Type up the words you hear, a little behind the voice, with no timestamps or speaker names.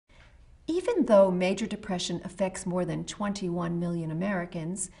Even though major depression affects more than 21 million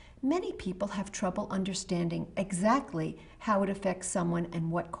Americans, many people have trouble understanding exactly how it affects someone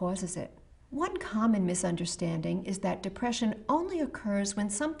and what causes it. One common misunderstanding is that depression only occurs when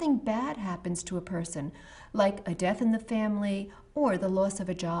something bad happens to a person, like a death in the family or the loss of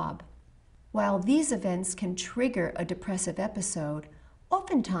a job. While these events can trigger a depressive episode,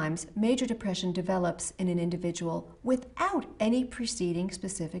 oftentimes major depression develops in an individual without any preceding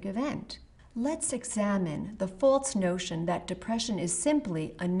specific event. Let's examine the false notion that depression is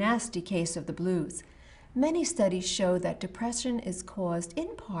simply a nasty case of the blues. Many studies show that depression is caused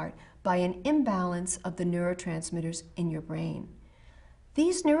in part by an imbalance of the neurotransmitters in your brain.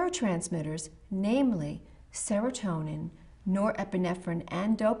 These neurotransmitters, namely serotonin, norepinephrine,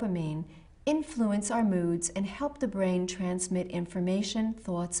 and dopamine, influence our moods and help the brain transmit information,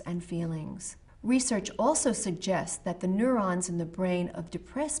 thoughts, and feelings. Research also suggests that the neurons in the brain of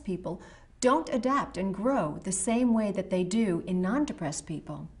depressed people don't adapt and grow the same way that they do in non-depressed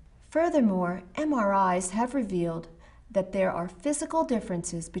people. Furthermore, MRIs have revealed that there are physical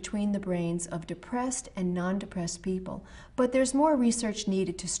differences between the brains of depressed and non-depressed people, but there's more research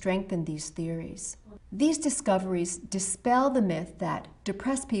needed to strengthen these theories. These discoveries dispel the myth that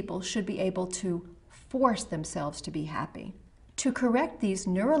depressed people should be able to force themselves to be happy. To correct these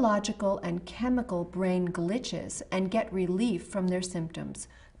neurological and chemical brain glitches and get relief from their symptoms,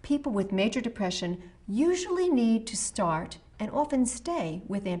 people with major depression usually need to start and often stay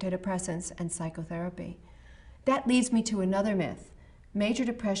with antidepressants and psychotherapy. That leads me to another myth. Major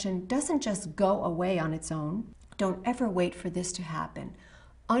depression doesn't just go away on its own. Don't ever wait for this to happen.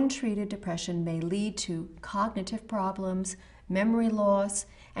 Untreated depression may lead to cognitive problems, memory loss,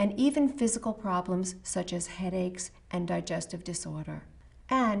 and even physical problems such as headaches and digestive disorder.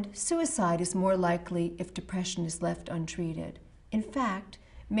 And suicide is more likely if depression is left untreated. In fact,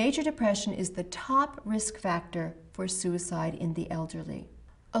 major depression is the top risk factor for suicide in the elderly.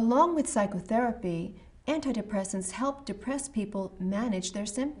 Along with psychotherapy, antidepressants help depressed people manage their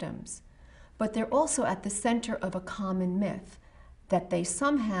symptoms. But they're also at the center of a common myth, that they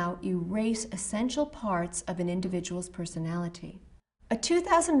somehow erase essential parts of an individual's personality. A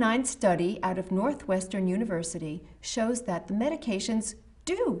 2009 study out of Northwestern University shows that the medications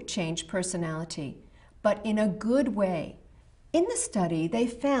do change personality, but in a good way. In the study, they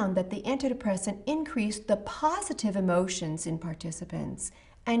found that the antidepressant increased the positive emotions in participants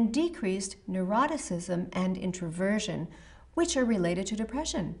and decreased neuroticism and introversion, which are related to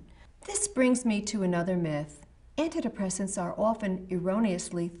depression. This brings me to another myth. Antidepressants are often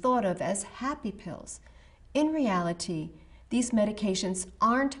erroneously thought of as happy pills. In reality, these medications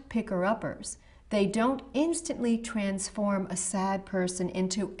aren't picker-uppers. They don't instantly transform a sad person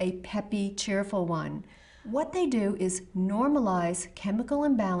into a peppy, cheerful one. What they do is normalize chemical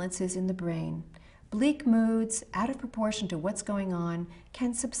imbalances in the brain. Bleak moods, out of proportion to what's going on,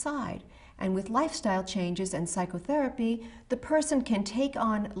 can subside. And with lifestyle changes and psychotherapy, the person can take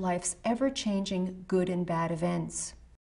on life's ever-changing good and bad events.